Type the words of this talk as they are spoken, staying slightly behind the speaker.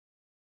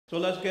So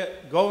let's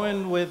get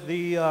going with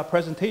the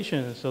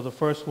presentation. So the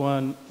first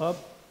one up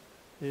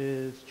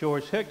is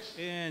George Hicks.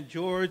 And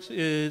George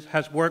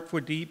has worked for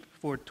DEEP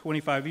for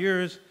 25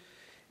 years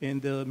in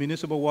the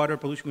Municipal Water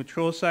Pollution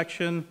Control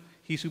section.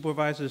 He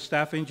supervises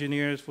staff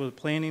engineers for the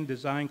planning,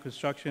 design,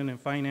 construction, and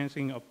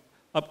financing of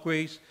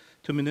upgrades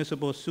to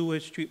municipal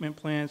sewage treatment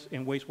plants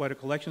and wastewater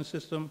collection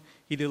system.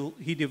 He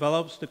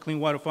develops the Clean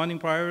Water Funding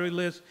Priority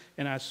List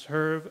and has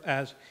served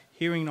as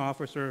hearing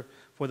officer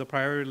for the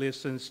priority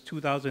list since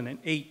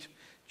 2008.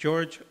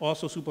 George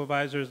also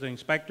supervises the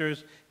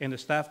inspectors and the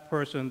staff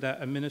person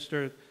that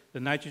administer the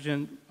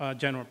nitrogen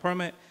general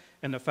permit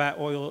and the fat,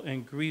 oil,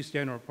 and grease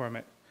general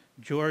permit.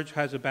 George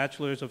has a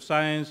Bachelor's of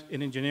Science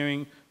in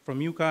Engineering from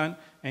UConn,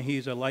 and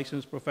he's a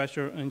licensed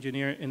professional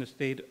engineer in the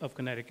state of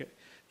Connecticut.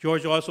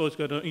 George also is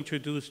going to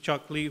introduce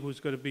Chuck Lee, who's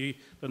going to be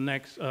the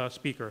next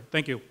speaker.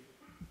 Thank you.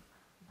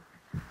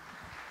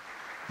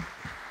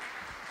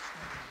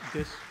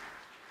 This.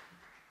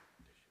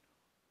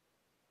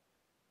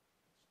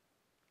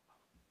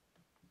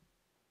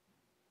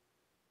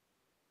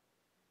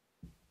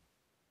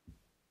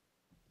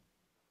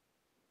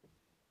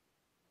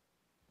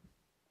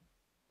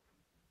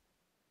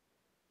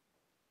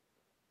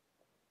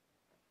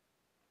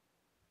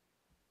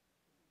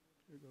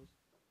 Here it goes.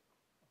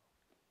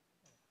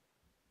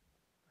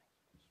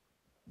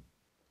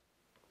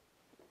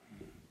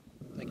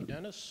 Thank you,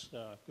 Dennis.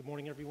 Good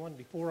morning, everyone.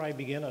 Before I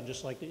begin, I'd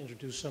just like to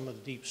introduce some of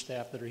the DEEP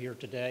staff that are here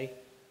today.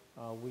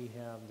 We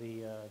have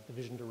the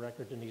Division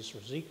Director, Denise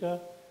Rosica.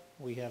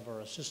 We have our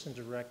Assistant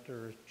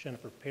Director,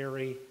 Jennifer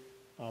Perry,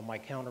 my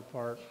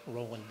counterpart,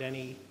 Roland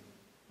Denny,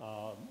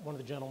 one of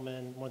the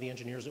gentlemen, one of the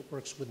engineers that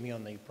works with me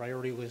on the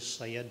priority list,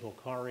 Syed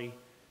Bokhari,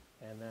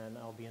 and then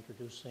I'll be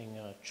introducing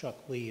Chuck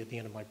Lee at the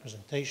end of my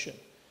presentation.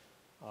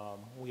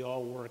 We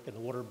all work in the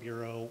Water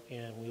Bureau,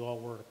 and we all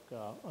work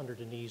under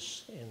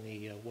Denise in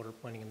the Water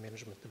Planning and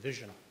Management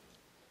Division.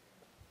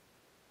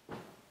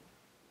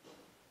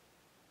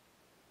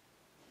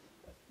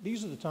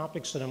 These are the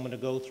topics that I'm going to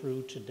go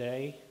through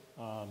today,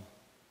 and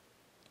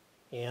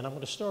I'm going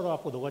to start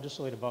off with a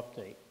legislative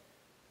update.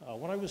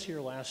 When I was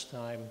here last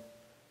time,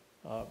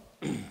 I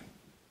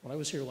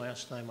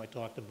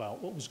talked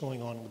about what was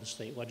going on with the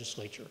state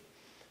legislature.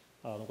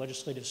 The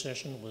legislative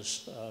session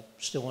was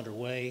still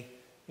underway.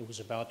 It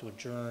was about to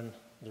adjourn.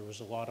 There was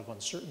a lot of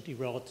uncertainty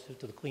relative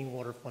to the Clean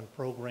Water Fund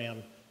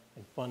program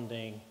and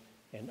funding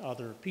and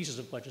other pieces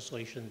of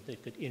legislation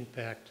that could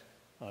impact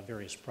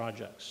various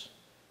projects.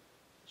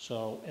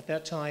 So at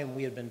that time,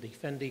 we had been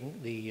defending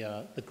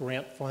the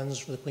grant funds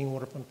for the Clean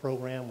Water Fund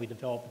program. We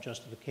developed a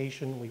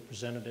justification. We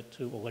presented it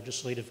to a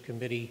legislative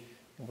committee,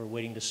 and we're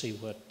waiting to see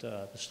what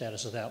the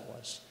status of that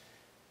was.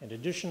 In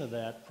addition to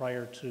that,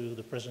 prior to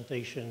the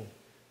presentation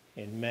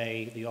in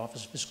May, the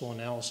Office of Fiscal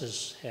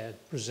Analysis had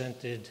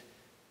presented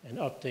an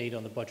update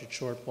on the budget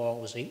shortfall.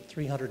 It was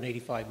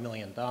 $385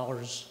 million.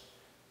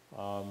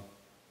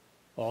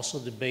 Also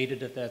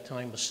debated at that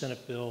time was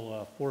Senate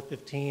Bill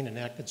 415, an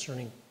act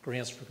concerning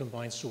grants for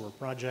combined sewer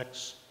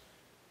projects.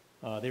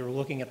 They were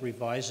looking at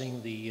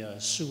revising the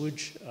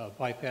sewage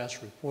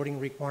bypass reporting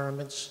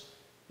requirements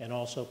and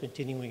also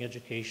continuing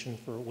education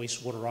for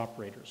wastewater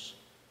operators.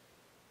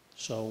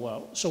 So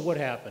what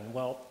happened?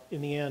 Well,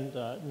 in the end,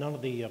 none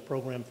of the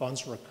program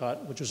funds were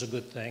cut, which was a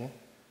good thing.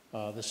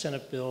 The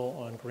Senate bill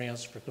on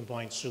grants for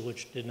combined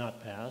sewage did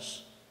not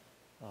pass.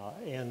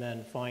 And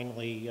then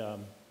finally,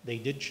 they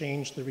did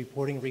change the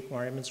reporting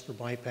requirements for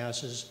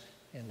bypasses,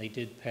 and they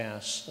did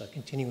pass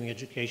continuing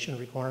education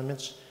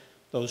requirements.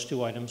 Those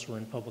two items were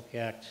in Public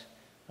Act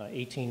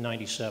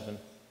 1897.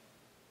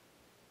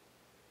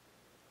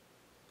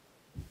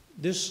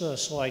 This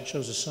slide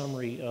shows a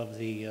summary of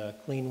the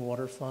Clean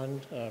Water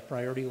Fund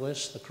priority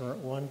list, the current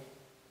one.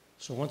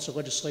 So once the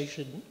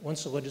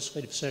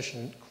legislative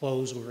session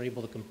closed, we were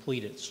able to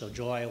complete it. So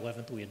July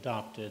 11th, we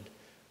adopted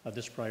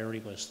this priority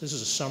list. This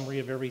is a summary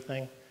of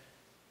everything.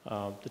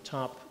 The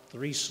top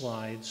three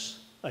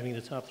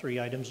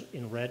items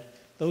in red,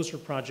 those are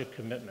project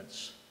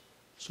commitments.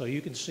 So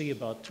you can see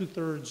about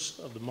 2/3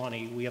 of the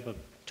money, we have a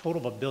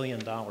total of $1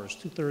 billion.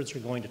 2/3 are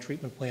going to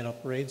treatment plant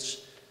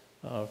upgrades.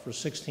 For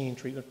 16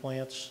 treatment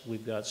plants.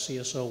 We've got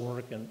CSO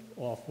work in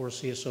all 4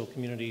 CSO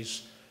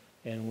communities,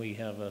 and we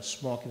have a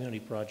small community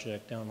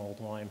project down Old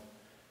Lyme.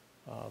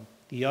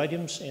 The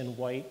items in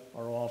white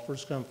are all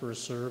first come,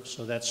 first served,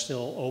 so that's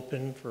still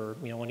open for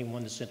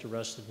anyone that's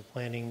interested in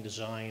planning,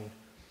 design,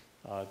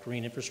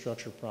 green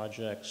infrastructure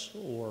projects,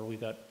 or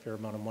we've got a fair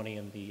amount of money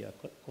in the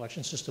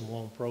collection system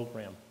loan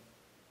program.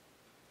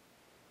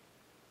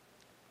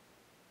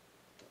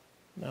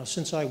 Now,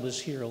 since I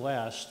was here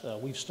last,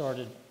 we've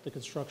started the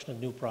construction of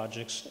new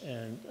projects,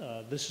 and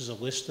this is a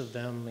list of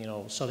them.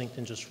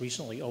 Southington just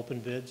recently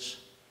opened bids.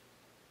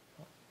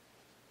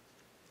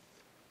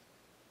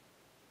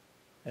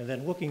 And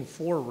then looking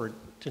forward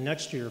to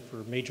next year for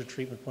major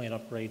treatment plant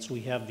upgrades,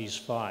 we have these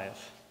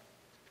 5.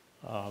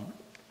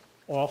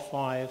 All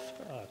 5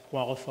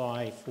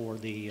 qualify for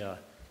the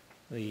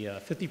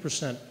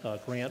 50%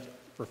 grant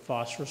for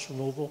phosphorus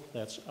removal.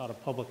 That's out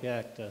of Public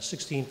Act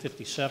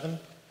 1657.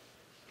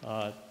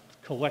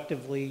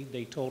 Collectively,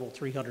 they total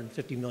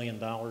 $350 million.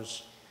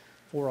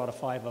 4 out of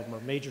 5 of them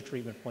are major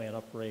treatment plant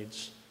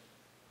upgrades.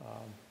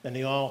 And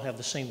they all have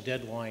the same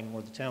deadline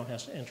where the town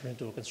has to enter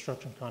into a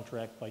construction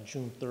contract by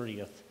June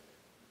 30th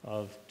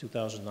of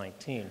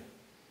 2019.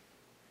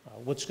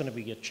 What's going to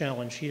be a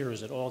challenge here is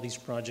that all these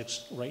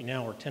projects right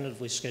now are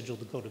tentatively scheduled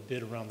to go to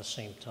bid around the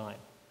same time.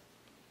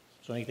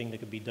 So anything that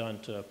could be done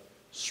to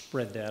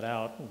spread that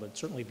out would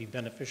certainly be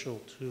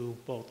beneficial to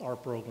both our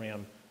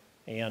program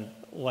and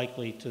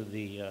likely to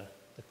the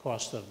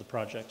cost of the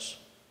projects.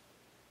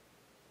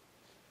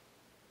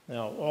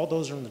 Now, all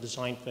those are in the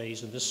design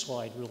phase, and this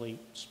slide really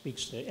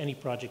speaks to any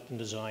project in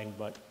design,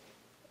 but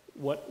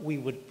what we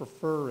would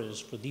prefer is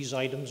for these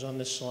items on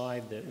this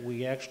slide that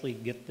we actually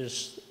get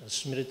this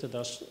submitted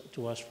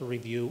to us for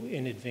review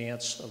in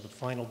advance of the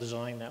final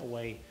design. That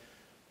way,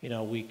 you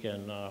know, we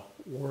can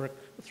work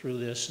through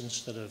this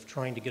instead of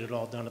trying to get it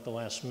all done at the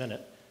last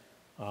minute.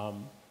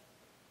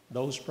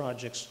 Those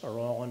projects are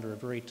all under a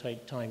very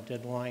tight time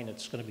deadline.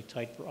 It's going to be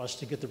tight for us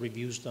to get the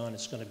reviews done.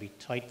 It's going to be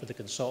tight for the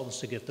consultants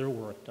to get their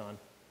work done.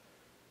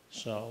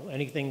 So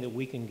anything that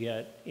we can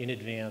get in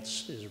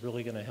advance is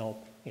really going to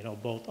help, you know,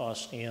 both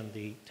us and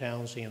the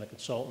towns and the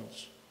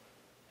consultants.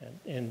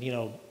 And you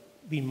know,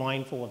 be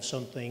mindful of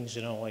some things,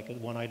 you know, like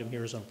one item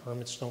here is on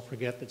permits. Don't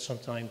forget that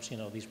sometimes, you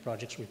know, these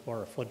projects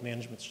require a flood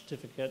management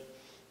certificate.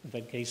 We've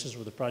had cases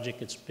where the project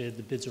gets bid,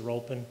 the bids are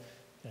open,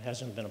 it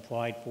hasn't been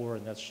applied for,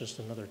 and that's just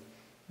another,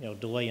 you know,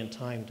 delay in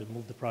time to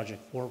move the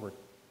project forward.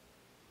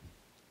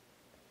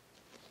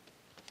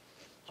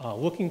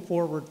 Looking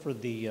forward for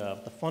the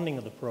funding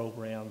of the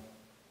program,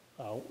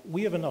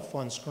 we have enough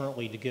funds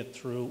currently to get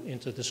through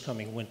into this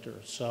coming winter.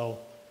 So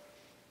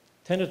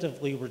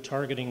tentatively, we're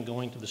targeting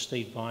going to the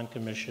State Bond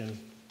Commission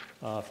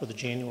for the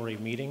January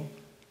meeting,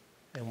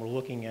 and we're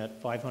looking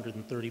at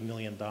 $530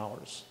 million.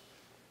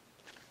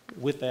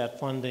 With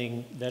that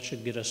funding, that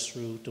should get us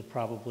through to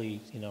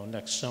probably, you know,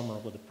 next summer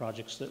with the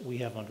projects that we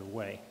have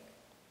underway.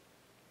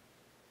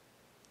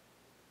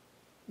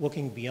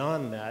 Looking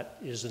beyond that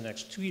is the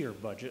next 2-year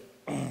budget,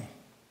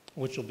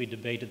 which will be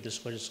debated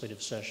this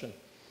legislative session.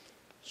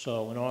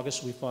 So in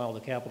August, we filed a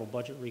capital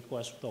budget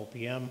request with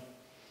OPM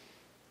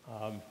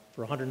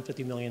for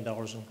 $150 million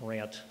in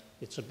grant.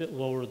 It's a bit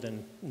lower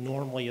than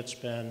normally it's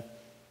been.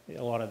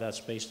 A lot of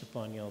that's based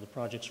upon, you know, the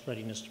project's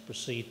readiness to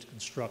proceed to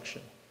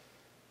construction.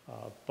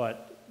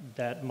 But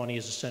that money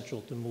is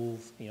essential to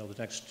move, you know, the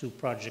next 2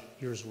 project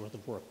years worth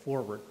of work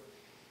forward.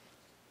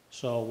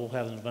 So we'll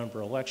have the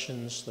November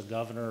elections, the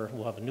governor,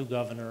 we'll have a new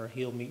governor,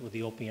 he'll meet with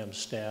the OPM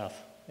staff,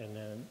 and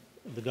then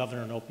the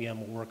governor and OPM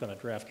will work on a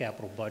draft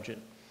capital budget.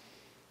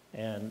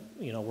 And,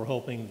 you know, we're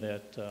hoping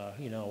that,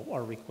 you know,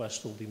 our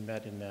request will be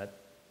met in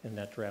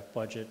that draft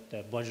budget.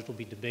 That budget will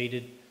be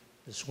debated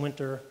this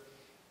winter,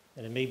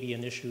 and it may be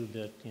an issue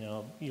that, you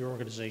know, your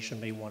organization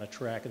may want to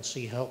track and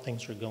see how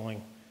things are going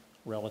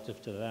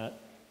relative to that.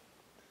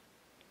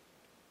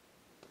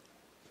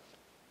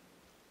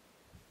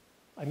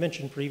 I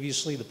mentioned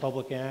previously the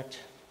Public Act.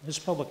 This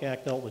Public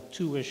Act dealt with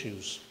 2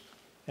 issues: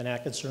 an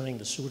act concerning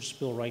the Sewage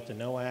Spill Right to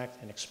Know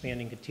Act and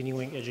expanding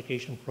continuing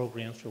education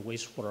programs for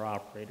wastewater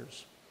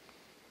operators.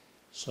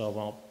 So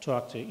I'll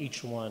talk to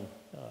each one.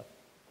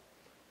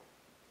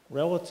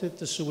 Relative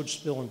to sewage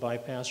spill and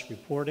bypass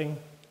reporting,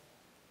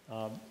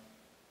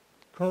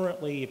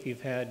 currently, if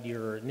you've had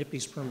your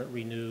NIPI's permit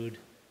renewed,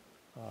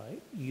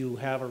 you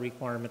have a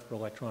requirement for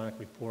electronic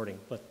reporting.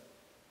 But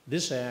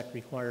this act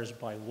requires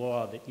by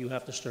law that you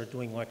have to start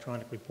doing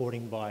electronic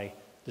reporting by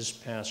this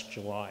past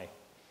July.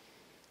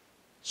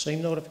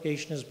 Same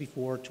notification as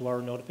before to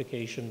our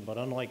notification, but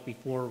unlike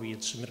before, we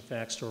had submit a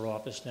fax to our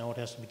office. Now it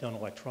has to be done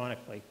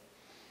electronically.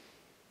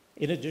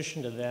 In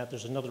addition to that,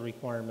 there's another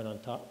requirement on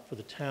top for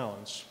the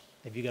towns.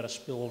 If you got a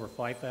spill over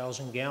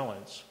 5,000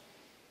 gallons,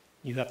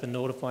 you have to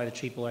notify the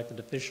chief elected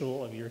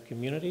official of your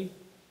community,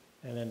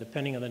 and then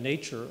depending on the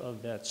nature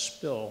of that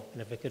spill,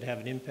 and if it could have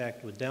an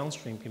impact to a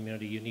downstream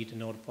community, you need to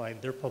notify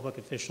their public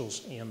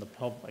officials and the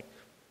public.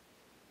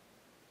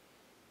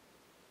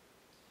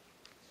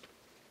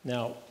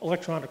 Now,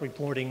 electronic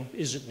reporting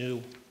isn't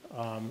new,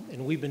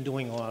 and we've been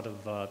doing a lot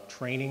of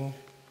training.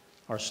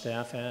 Our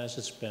staff has.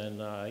 It's been,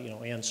 you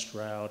know, Ann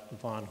Stroud,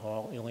 Von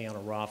Hall,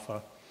 Ileana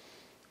Rafa.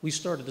 We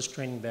started this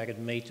training back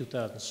in May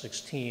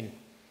 2016,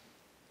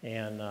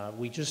 and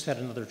we just had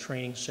another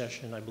training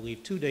session, I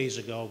believe, 2 days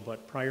ago,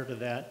 but prior to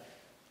that,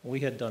 we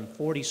had done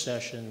 40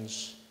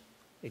 sessions.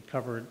 It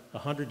covered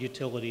 100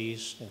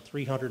 utilities and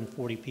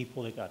 340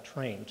 people that got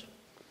trained.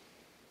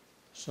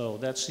 So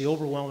that's the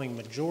overwhelming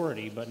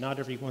majority, but not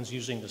everyone's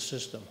using the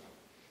system,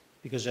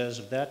 because as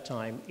of that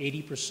time,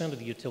 80% of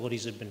the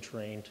utilities had been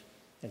trained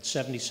and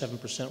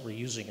 77% were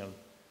using them.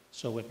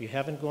 So if you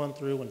haven't gone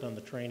through and done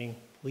the training,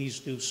 please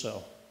do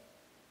so.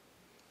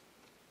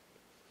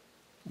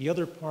 The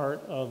other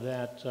part of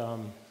that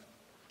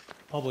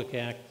Public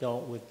Act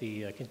dealt with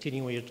the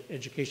continuing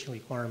education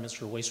requirements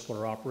for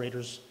wastewater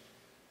operators.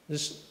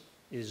 This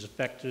is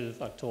effective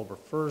October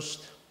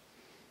 1st.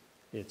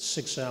 It's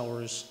 6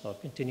 hours of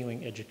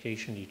continuing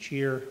education each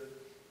year.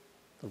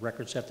 The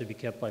records have to be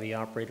kept by the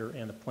operator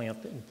and the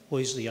plant that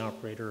employs the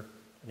operator,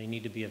 and they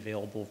need to be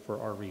available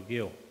for our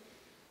review.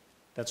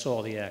 That's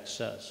all the act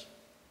says.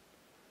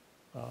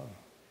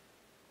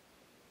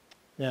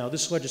 Now,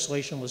 this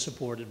legislation was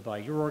supported by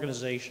your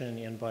organization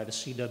and by the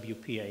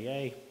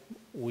CWPAA.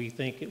 We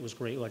think it was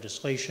great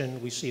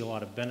legislation. We see a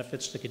lot of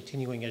benefits to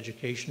continuing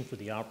education for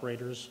the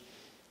operators.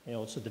 You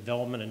know, it's a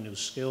development of new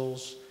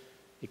skills.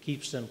 It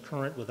keeps them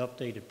current with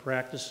updated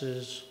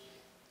practices.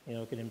 You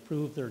know, it can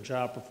improve their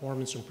job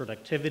performance and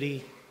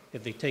productivity.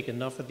 If they take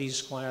enough of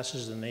these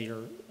classes, then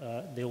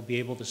they'll be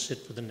able to sit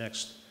for the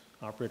next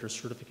operator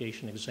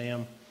certification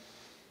exam.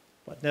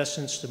 But in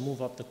essence, to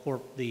move up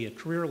the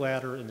career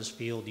ladder in this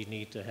field, you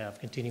need to have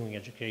continuing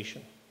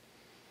education.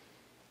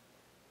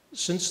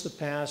 Since the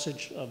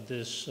passage of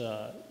this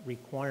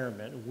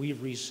requirement,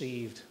 we've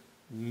received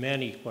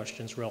many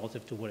questions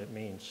relative to what it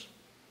means.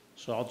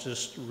 So I'll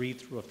just read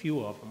through a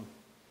few of them.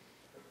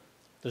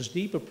 Does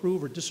DEEP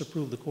approve or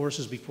disapprove the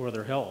courses before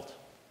they're held?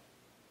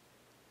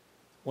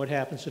 What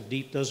happens if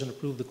DEEP doesn't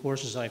approve the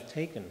courses I've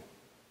taken?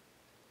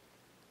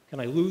 Can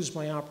I lose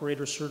my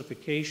operator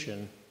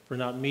certification for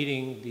not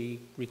meeting the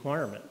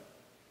requirement?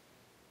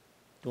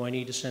 Do I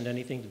need to send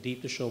anything to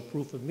DEEP to show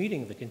proof of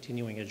meeting the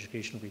continuing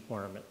education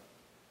requirement?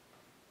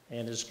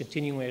 And is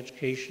continuing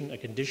education a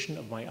condition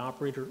of my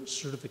operator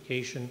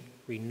certification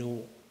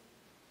renewal?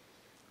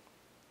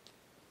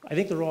 I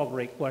think they're all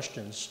great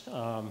questions,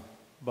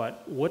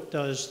 but what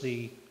does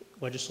the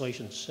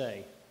legislation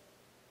say?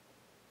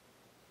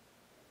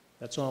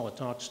 That's all it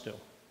talks to.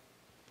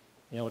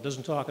 You know, it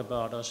doesn't talk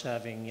about us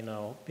having, you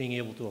know, being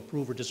able to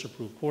approve or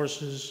disapprove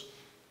courses.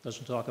 It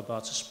doesn't talk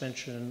about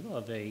suspension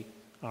of a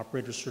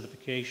operator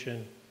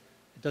certification.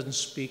 It doesn't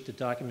speak to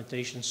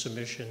documentation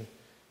submission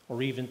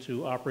or even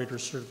to operator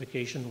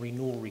certification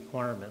renewal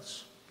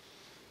requirements.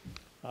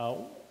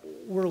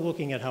 We're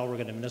looking at how we're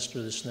going to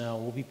administer this now.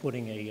 We'll be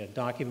putting a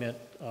document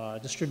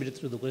distributed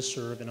through the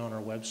listserv and on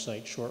our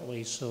website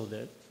shortly so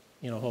that,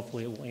 you know,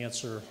 hopefully it will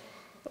answer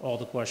all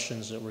the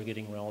questions that we're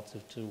getting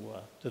relative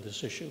to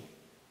this issue.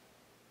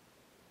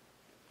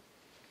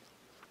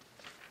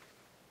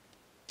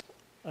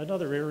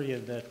 Another area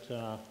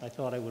that I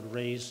thought I would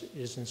raise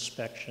is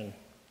inspection.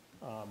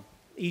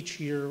 Each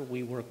year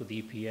we work with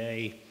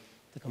EPA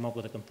to come up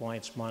with a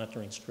compliance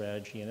monitoring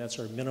strategy, and that's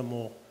our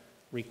minimal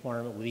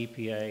requirement with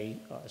EPA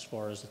as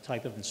far as the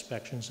type of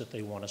inspections that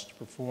they want us to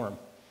perform.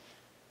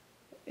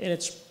 And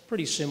it's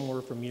pretty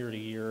similar from year to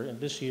year, and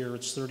this year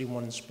it's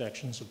 31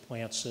 inspections of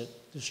plants that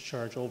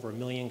discharge over 1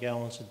 million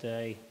gallons a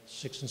day,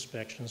 6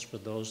 inspections for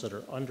those that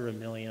are under 1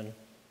 million,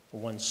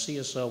 1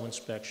 CSO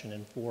inspection,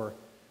 and 4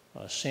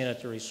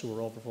 sanitary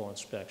sewer overflow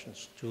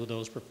inspections. 2 of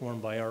those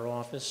performed by our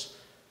office,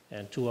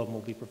 and 2 of them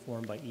will be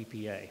performed by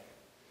EPA.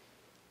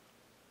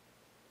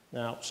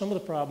 Now, some of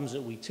the problems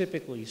that we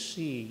typically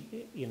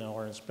see, you know,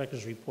 our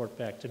inspectors report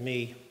back to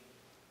me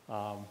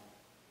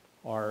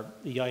are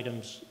the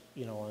items,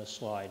 you know, on the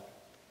slide.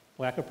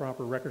 Lack of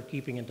proper record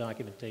keeping and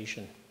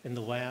documentation. In the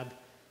lab,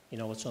 you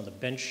know, it's on the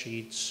bench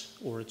sheets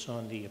or it's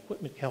on the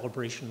equipment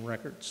calibration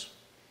records.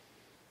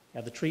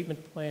 At the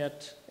treatment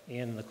plant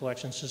and the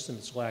collection system,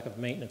 it's lack of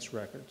maintenance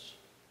records.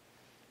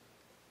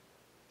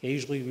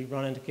 Occasionally, we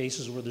run into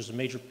cases where there's a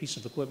major piece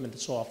of equipment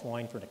that's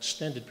offline for an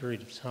extended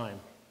period of time.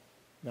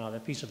 Now,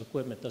 that piece of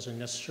equipment doesn't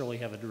necessarily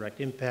have a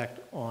direct impact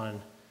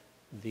on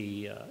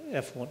the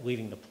effluent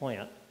leaving the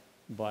plant,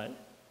 but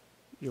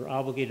you're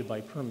obligated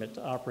by permit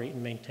to operate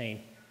and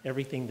maintain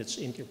everything that's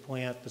in your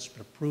plant, that's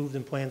been approved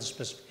in plans and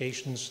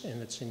specifications, and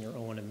that's in your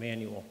O&M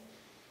manual.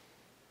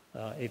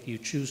 If you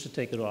choose to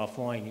take it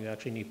offline, you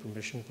actually need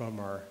permission from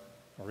our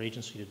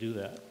agency to do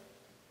that.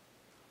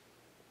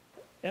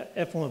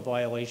 Effluent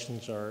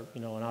violations are, you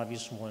know, an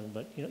obvious one,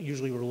 but you know,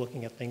 usually we're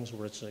looking at things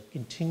where it's a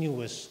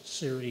continuous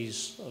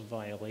series of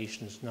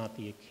violations, not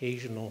the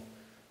occasional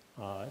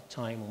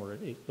time where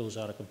it goes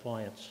out of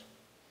compliance.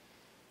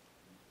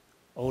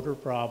 Odor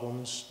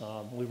problems,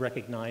 we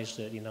recognize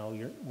that, you know,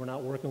 we're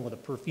not working with a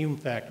perfume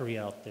factory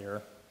out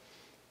there,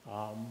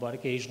 but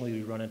occasionally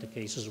we run into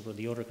cases where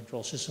the odor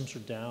control systems are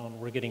down,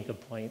 we're getting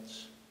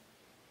complaints.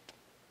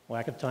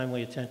 Lack of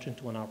timely attention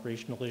to an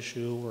operational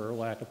issue or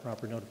lack of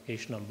proper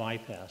notification on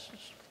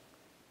bypasses.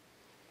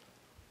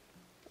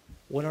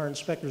 When our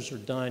inspectors are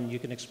done, you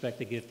can expect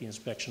to get the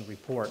inspection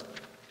report.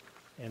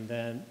 And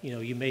then, you know,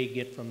 you may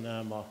get from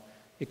them,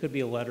 it could be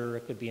a letter,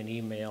 it could be an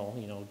email,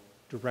 you know,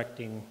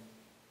 directing,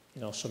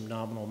 you know, some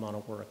nominal amount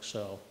of work.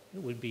 So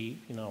it would be,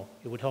 you know,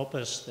 it would help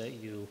us that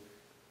you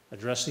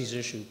address these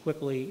issues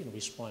quickly and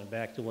respond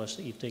back to us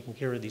that you've taken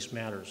care of these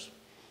matters.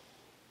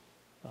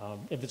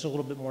 If it's a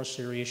little bit more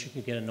serious, you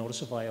can get a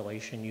notice of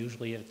violation.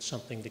 Usually if it's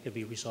something that could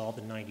be resolved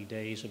in 90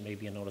 days, it may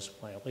be a notice of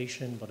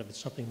violation, but if it's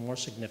something more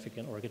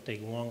significant or it could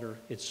take longer,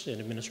 it's an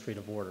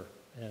administrative order.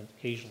 And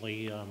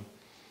occasionally, you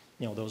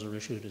know, those are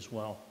issued as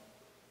well.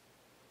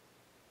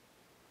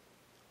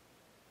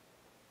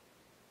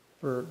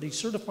 For the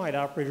certified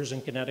operators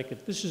in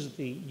Connecticut, this is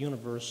the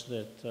universe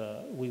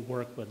that we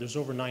work with. There's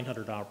over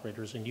 900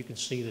 operators, and you can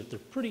see that they're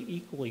pretty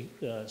equally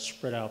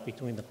spread out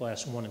between the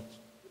class 1 and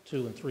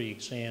 2 and 3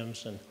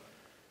 exams. And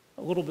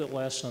a little bit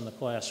less on the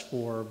Class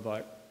 4,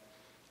 but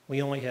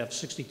we only have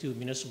 62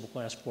 municipal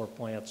Class 4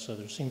 plants, so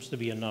there seems to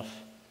be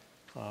enough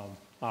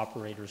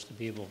operators to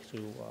be able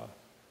to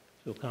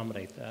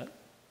accommodate that.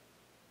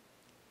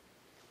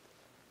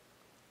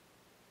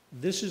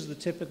 This is the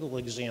typical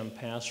exam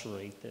pass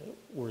rate that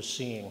we're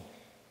seeing.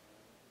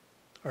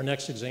 Our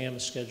next exam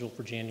is scheduled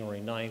for January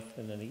 9th,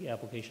 and then the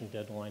application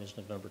deadline is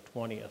November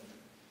 20th.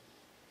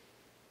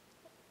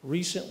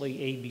 Recently,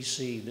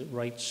 ABC, that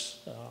writes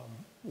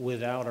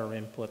without our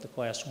input, the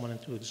Class 1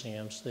 and 2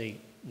 exams,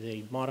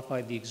 they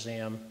modified the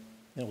exam,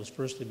 and it was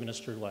first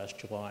administered last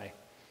July.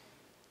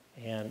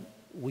 And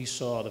we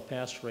saw the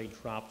pass rate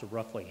drop to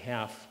roughly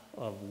half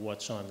of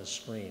what's on the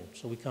screen.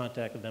 So we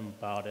contacted them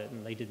about it,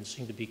 and they didn't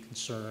seem to be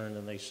concerned,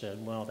 and they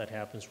said, well, that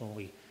happens when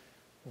we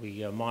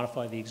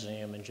modify the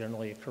exam, and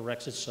generally it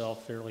corrects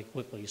itself fairly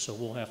quickly, so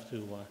we'll have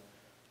to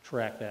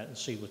track that and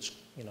see what's,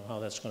 how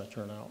that's going to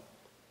turn out.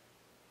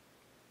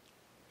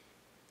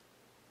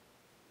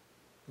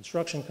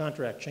 Construction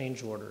contract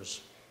change orders.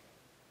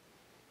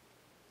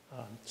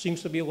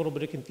 Seems to be a little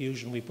bit of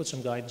confusion. We put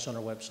some guidance on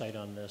our website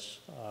on this.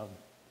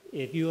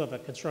 If you have a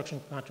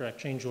construction contract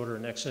change order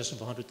in excess of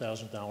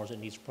 $100,000, it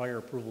needs prior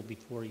approval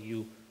before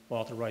you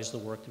authorize the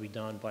work to be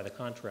done by the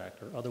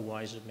contractor.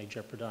 Otherwise, it may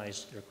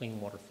jeopardize their clean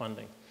water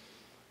funding.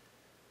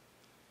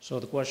 So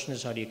the question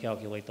is, how do you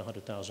calculate the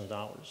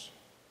 $100,000?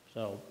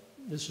 So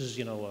this is,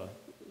 you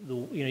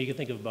can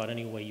think of about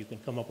any way you can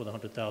come up with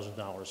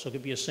 $100,000. So it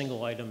could be a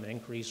single item, an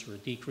increase or a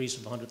decrease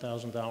of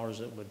 $100,000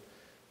 that would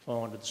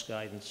fall under this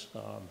guidance.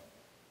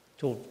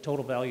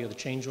 Total value of the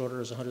change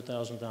order is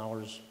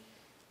 $100,000.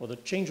 Well, the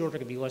change order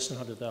could be less than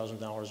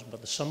 $100,000,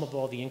 but the sum of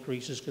all the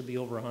increases could be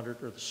over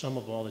 100, or the sum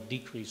of all the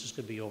decreases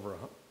could be over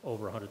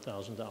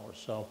 $100,000.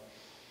 So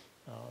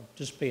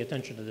just pay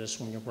attention to this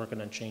when you're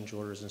working on change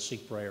orders and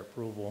seek prior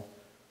approval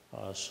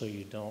so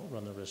you don't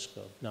run the risk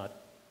of not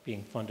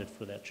being funded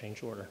for that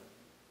change order.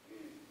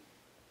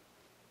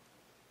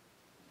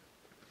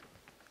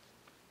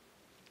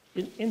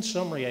 In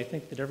summary, I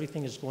think that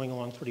everything is going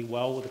along pretty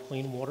well with the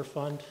Clean Water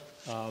Fund.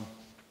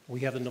 We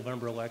have the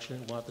November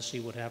election. We'll have to see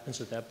what happens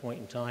at that point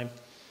in time.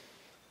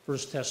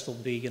 First test will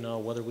be,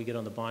 whether we get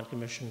on the bond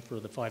commission for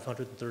the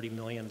 $530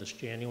 million this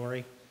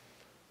January.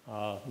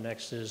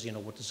 Next is,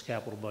 what does the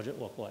capital budget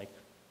look like?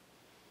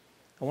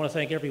 I want to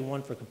thank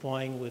everyone for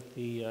complying with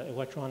the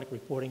electronic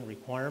reporting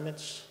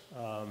requirements.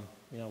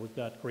 We've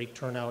got great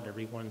turnout.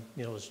 Everyone,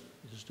 is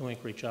doing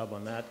a great job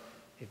on that.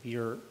 If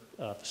your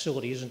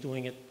facility isn't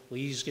doing it,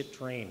 please get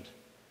trained.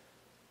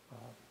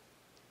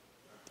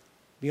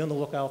 Be on the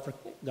lookout for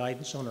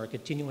guidance on our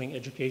continuing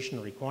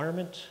education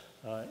requirement.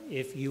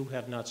 If you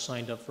have not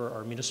signed up for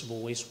our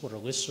municipal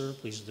wastewater listserv,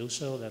 please do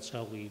so. That's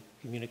how we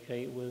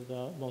communicate with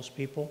most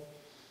people.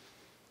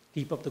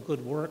 Keep up the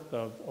good work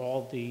of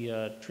all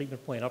the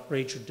treatment plant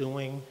upgrades you're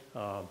doing,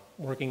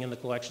 working in the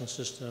collection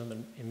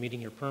system and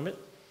meeting your permit.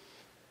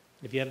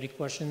 If you have any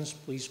questions,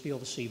 please feel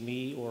to see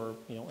me or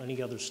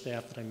any other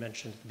staff that I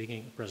mentioned at the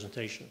beginning of the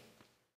presentation.